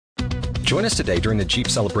Join us today during the Jeep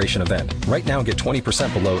Celebration event. Right now, get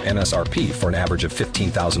 20% below MSRP for an average of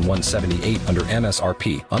 $15,178 under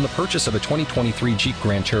MSRP on the purchase of a 2023 Jeep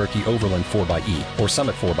Grand Cherokee Overland 4xE or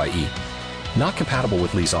Summit 4xE. Not compatible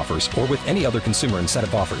with lease offers or with any other consumer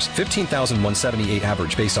incentive offers. $15,178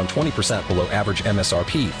 average based on 20% below average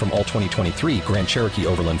MSRP from all 2023 Grand Cherokee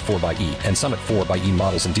Overland 4xE and Summit 4xE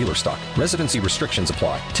models in dealer stock. Residency restrictions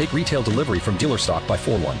apply. Take retail delivery from dealer stock by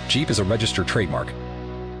 4/1. Jeep is a registered trademark.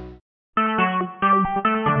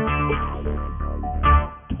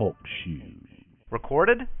 Talk shoes.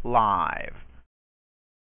 Recorded live.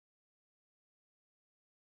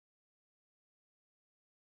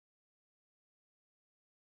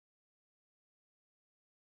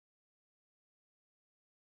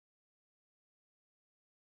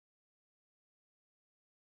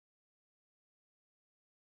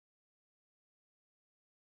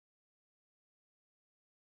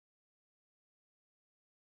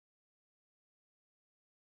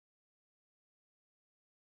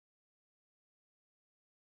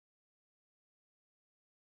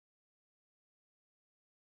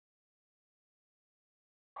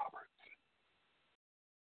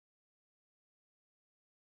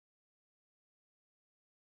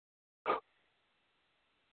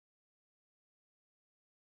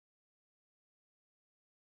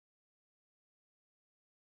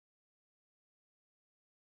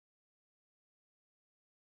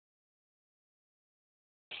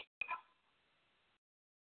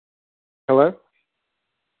 Hello?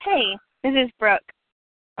 Hey, this is Brooke.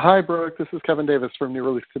 Hi, Brooke. This is Kevin Davis from New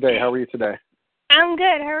Release Today. How are you today? I'm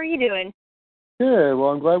good. How are you doing? Good.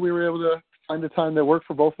 Well, I'm glad we were able to find a time that worked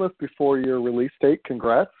for both of us before your release date.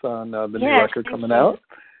 Congrats on the new record coming out.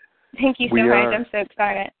 Thank you so much. I'm so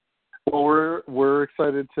excited. Well, we're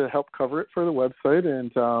excited to help cover it for the website.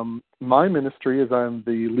 And my ministry is I'm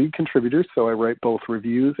the lead contributor, so I write both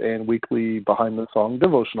reviews and weekly behind-the-song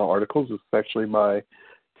devotional articles. This is actually my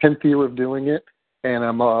 10th year of doing it, and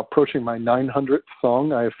I'm approaching my 900th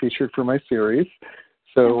song I have featured for my series.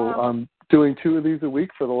 So I'm doing 2 of these a week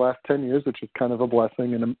for the last 10 years, which is kind of a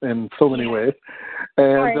blessing in so many ways.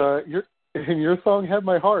 And your song, Have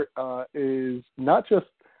My Heart, is not just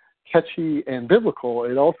catchy and biblical,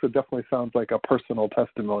 it also definitely sounds like a personal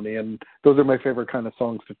testimony, and those are my favorite kind of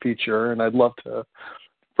songs to feature. And I'd love to,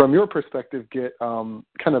 from your perspective, get kind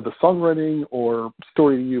of the songwriting or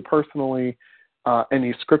story to you personally,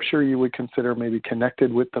 any scripture you would consider maybe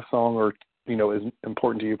connected with the song or, is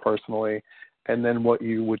important to you personally, and then what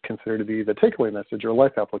you would consider to be the takeaway message or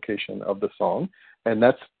life application of the song. And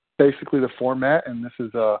that's basically the format, and this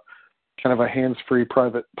is a kind of a hands-free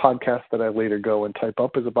private podcast that I later go and type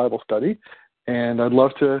up as a Bible study. And I'd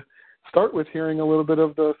love to start with hearing a little bit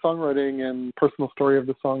of the songwriting and personal story of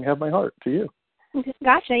the song, Have My Heart, to you.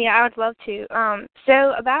 Gotcha. Yeah, I would love to.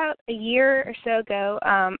 So about a year or so ago,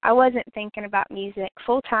 I wasn't thinking about music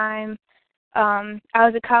full-time. I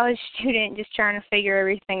was a college student just trying to figure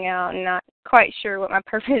everything out and not quite sure what my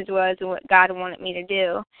purpose was and what God wanted me to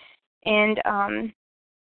do. And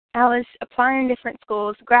I was applying to different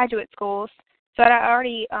schools, graduate schools. So I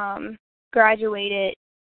already graduated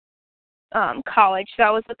college, so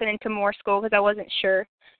I was looking into more school because I wasn't sure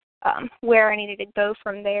where I needed to go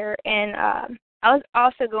from there. And I was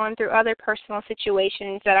also going through other personal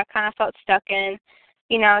situations that I kind of felt stuck in.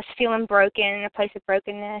 I was feeling broken, in a place of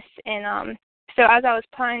brokenness. And so as I was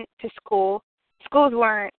applying to schools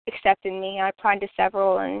weren't accepting me. I applied to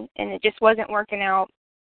several, and it just wasn't working out.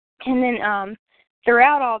 And then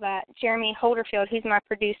throughout all that, Jeremy Holderfield, he's my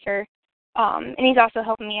producer, and he's also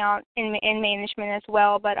helping me out in management as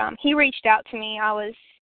well. But he reached out to me. I was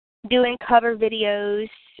doing cover videos,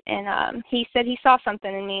 and he said he saw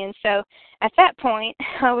something in me. And so at that point,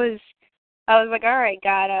 I was like, all right,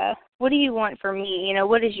 God, what do you want for me?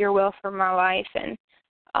 What is your will for my life? And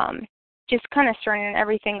just kind of turning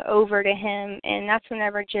everything over to him. And that's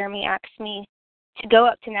whenever Jeremy asked me to go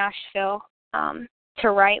up to Nashville to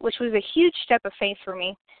write, which was a huge step of faith for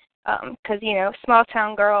me. Because, small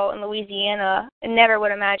town girl in Louisiana, I never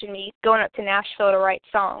would imagine me going up to Nashville to write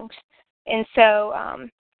songs. And so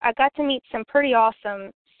I got to meet some pretty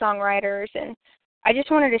awesome songwriters, and I just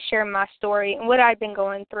wanted to share my story and what I'd been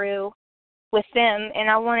going through with them, and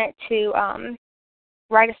I wanted to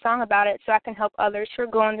write a song about it so I can help others who are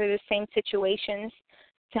going through the same situations,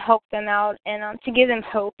 to help them out and to give them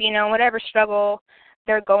hope, whatever struggle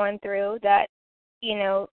they're going through, that,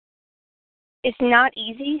 it's not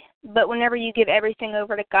easy, but whenever you give everything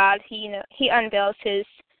over to God, He unveils His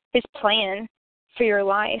plan for your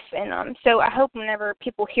life. And so I hope whenever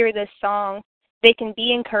people hear this song, they can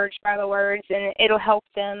be encouraged by the words, and it'll help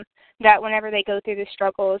them that whenever they go through the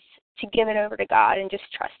struggles, to give it over to God and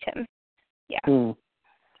just trust Him. Yeah.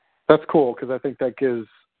 That's cool, because I think that gives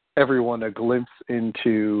everyone a glimpse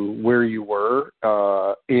into where you were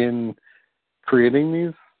in creating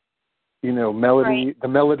these, melody, the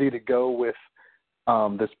melody to go with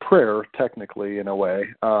this prayer, technically, in a way.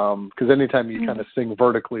 Because anytime you kind of sing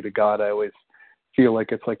vertically to God, I always feel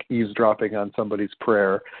like it's like eavesdropping on somebody's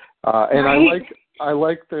prayer. And I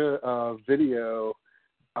like the video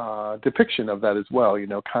depiction of that as well.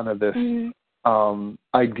 Kind of this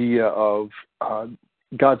idea of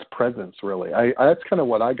God's presence. Really, that's kind of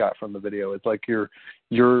what I got from the video. It's like you're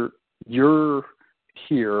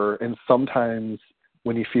here, and sometimes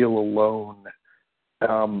when you feel alone,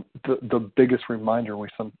 the biggest reminder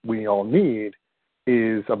we all need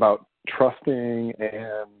is about trusting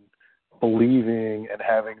and believing and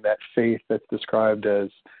having that faith that's described as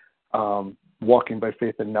walking by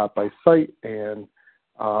faith and not by sight. And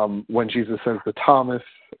when Jesus says to Thomas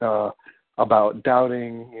about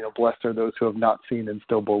doubting, blessed are those who have not seen and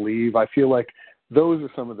still believe, I feel like those are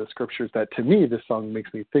some of the scriptures that, to me, this song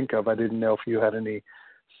makes me think of. I didn't know if you had any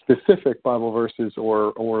specific Bible verses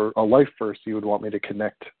or a life verse you would want me to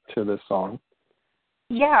connect to this song.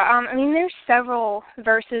 Yeah, there's several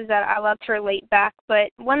verses that I love to relate back, but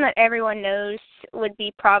one that everyone knows would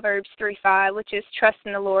be Proverbs 3:5, which is trust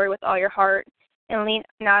in the Lord with all your heart and lean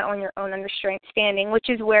not on your own understanding, which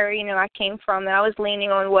is where, I came from. And I was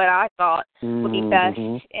leaning on what I thought would be best,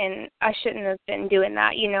 and I shouldn't have been doing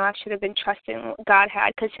that. I should have been trusting what God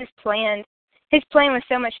had, because His plan was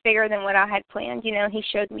so much bigger than what I had planned. He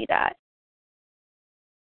showed me that.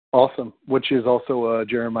 Awesome. Which is also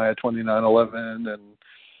Jeremiah 29:11 and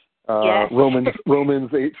yes. Romans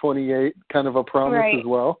 8:28, kind of a promise as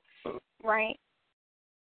well. Right.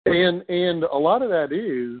 And a lot of that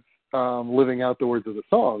is living out the words of the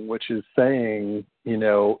song, which is saying,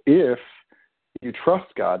 if you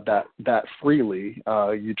trust God that freely,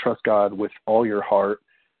 you trust God with all your heart,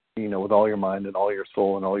 with all your mind and all your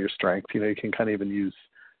soul and all your strength. You can kind of even use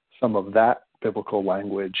some of that biblical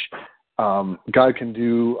language. God can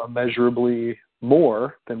do immeasurably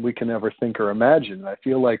more than we can ever think or imagine. And I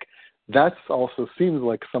feel like that's also seems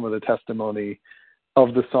like some of the testimony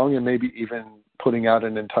of the song, and maybe even putting out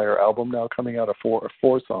an entire album now, coming out a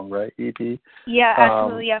four song, right, EP? Yeah,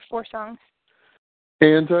 absolutely. 4 songs.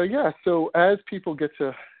 And so as people get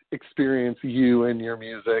to experience you and your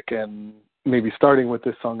music, and maybe starting with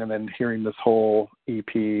this song and then hearing this whole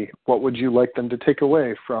EP, what would you like them to take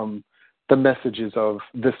away from the messages of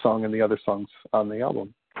this song and the other songs on the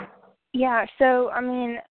album? Yeah, so,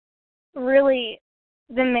 really,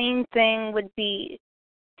 the main thing would be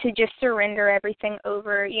to just surrender everything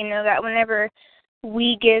over, that whenever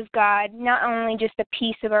we give God not only just a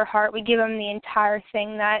piece of our heart, we give Him the entire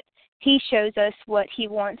thing, that He shows us what He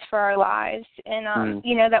wants for our lives. And,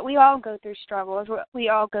 that we all go through struggles. We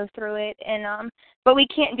all go through it. And but we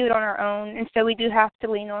can't do it on our own. And so we do have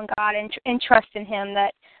to lean on God and trust in Him,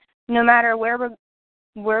 that no matter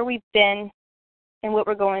where we've been and what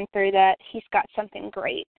we're going through, that He's got something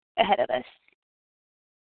great ahead of us.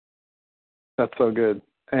 That's so good.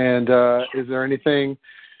 And is there anything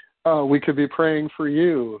we could be praying for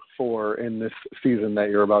you for in this season that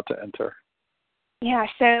you're about to enter? Yeah,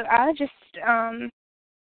 so I would just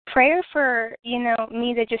prayer for,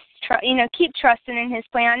 me to just, keep trusting in His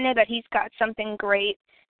plan. I know that He's got something great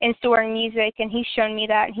in store in music, and He's shown me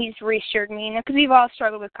that, and He's reassured me, because we've all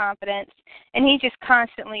struggled with confidence, and He's just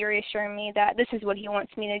constantly reassuring me that this is what He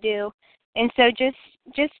wants me to do. And so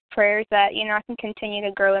just prayers that, I can continue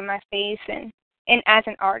to grow in my faith and as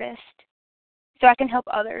an artist, so I can help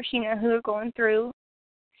others, who are going through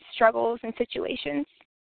struggles and situations.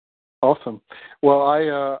 Awesome. Well,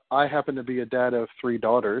 I happen to be a dad of 3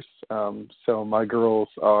 daughters, so my girls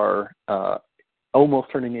are almost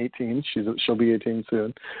turning 18. She'll be 18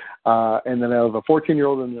 soon, and then I have a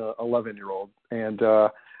 14-year-old and an 11-year-old, and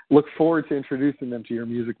look forward to introducing them to your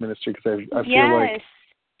music ministry, because I feel like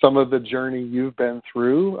some of the journey you've been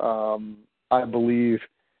through, I believe,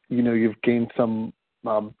 you've gained some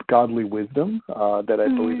godly wisdom that I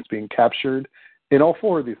believe is being captured in all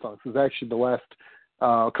 4 of these songs. It's actually the last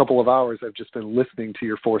couple of hours I've just been listening to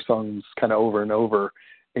your 4 songs kind of over and over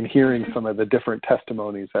and hearing some of the different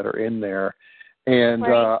testimonies that are in there. And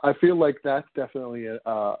I feel like that's definitely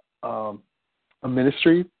a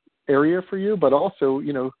ministry area for you, but also,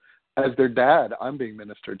 as their dad, I'm being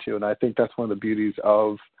ministered to. And I think that's one of the beauties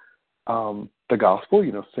of the gospel,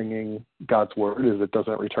 singing God's word, is it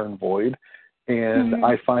doesn't return void. And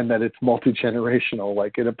I find that it's multi-generational.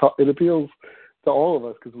 Like it appeals to all of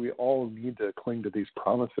us, because we all need to cling to these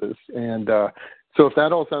promises. And so if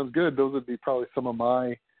that all sounds good, those would be probably some of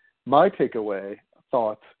my takeaway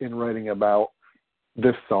thoughts in writing about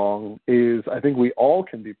this song is, I think we all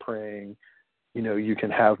can be praying, you know, you can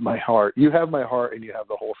have my heart. You have my heart and you have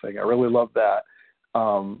the whole thing. I really love that. I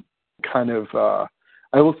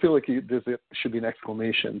always feel like there should be an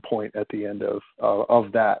exclamation point at the end of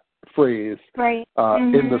that phrase right.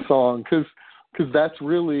 In the song, because that's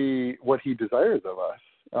really what he desires of us.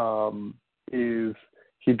 Is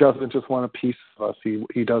he doesn't just want a piece of us;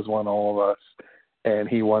 he does want all of us, and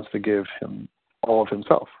he wants to give him all of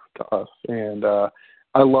himself to us. And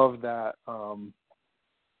I love that.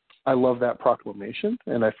 I love that proclamation,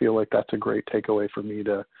 and I feel like that's a great takeaway for me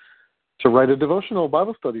to write a devotional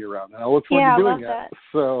Bible study around. And I look forward to doing it.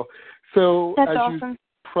 So that's as awesome. You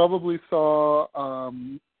probably saw,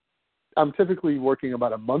 I'm typically working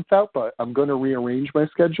about a month out, but I'm going to rearrange my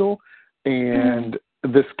schedule. And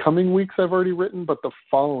this coming weeks I've already written, but the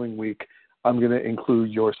following week I'm going to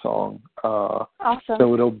include your song. Awesome.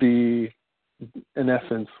 So it'll be, in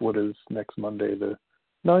essence, what is next Monday, the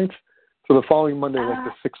 9th? So the following Monday,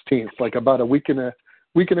 like the 16th, like about a week and a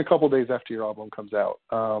couple days after your album comes out,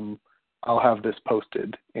 I'll have this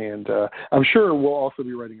posted. And I'm sure we'll also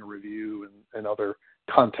be writing a review and other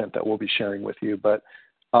content that we'll be sharing with you. But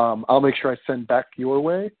I'll make sure I send back your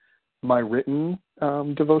way my written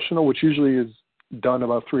devotional, which usually is done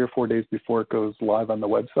about 3 or 4 days before it goes live on the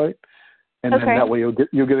website. And then that way you'll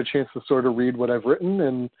get a chance to sort of read what I've written,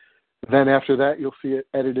 and then after that you'll see it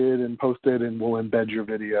edited and posted, and we'll embed your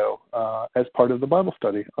video as part of the Bible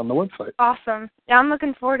study on the website. Awesome. Yeah, I'm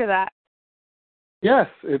looking forward to that. Yes,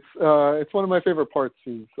 it's one of my favorite parts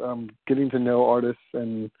is getting to know artists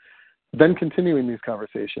and then continuing these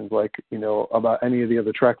conversations, like, you know, about any of the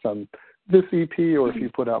other tracks on this EP, or if you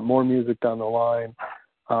put out more music down the line,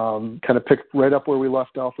 kind of pick right up where we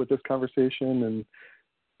left off with this conversation, and,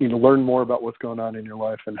 you know, learn more about what's going on in your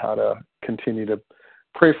life and how to continue to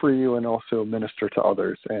pray for you and also minister to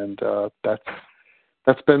others. And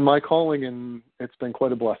that's been my calling, and it's been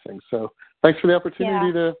quite a blessing. So thanks for the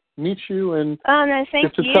opportunity to meet you and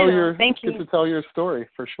get to tell your story,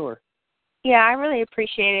 for sure. Yeah, I really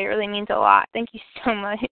appreciate it. It really means a lot. Thank you so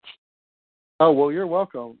much. Oh, well, you're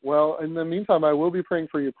welcome. Well, in the meantime, I will be praying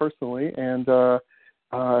for you personally, and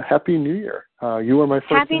Happy New Year. You were my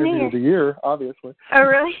first interview of the year, obviously. Oh,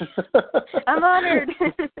 really? I'm honored.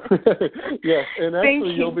 Yes, and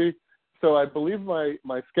actually you'll be, so I believe my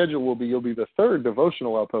schedule will be, you'll be the third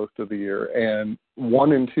devotional outpost of the year, and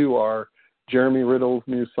 1 and 2 are Jeremy Riddle's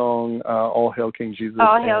new song, All Hail King Jesus.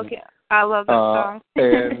 All Hail King. I love that song.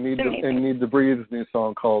 And Need to Breathe's new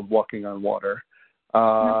song called Walking on Water.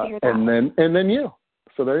 And then you.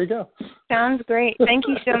 So there you go. Sounds great. Thank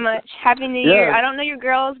you so much. Happy New Year. I don't know your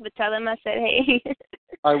girls, but tell them I said hey.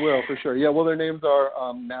 I will, for sure. Yeah, well, their names are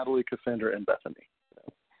Natalie, Cassandra, and Bethany.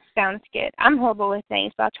 Sounds good. I'm horrible with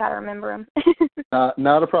names, but I'll try to remember them.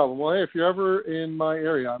 Not a problem. Well, hey, if you're ever in my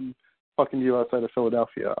area, I'm talking to you outside of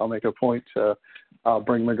Philadelphia. I'll make a point to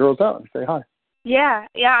bring my girls out and say hi. Yeah.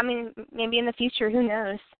 I mean, maybe in the future. Who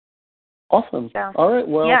knows? Awesome. So, all right.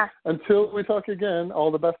 Well, until we talk again,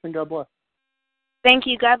 all the best and God bless. Thank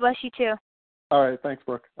you. God bless you too. All right. Thanks,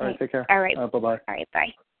 Brooke. All right. Take care. All right. Bye-bye. All right.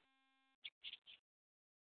 Bye.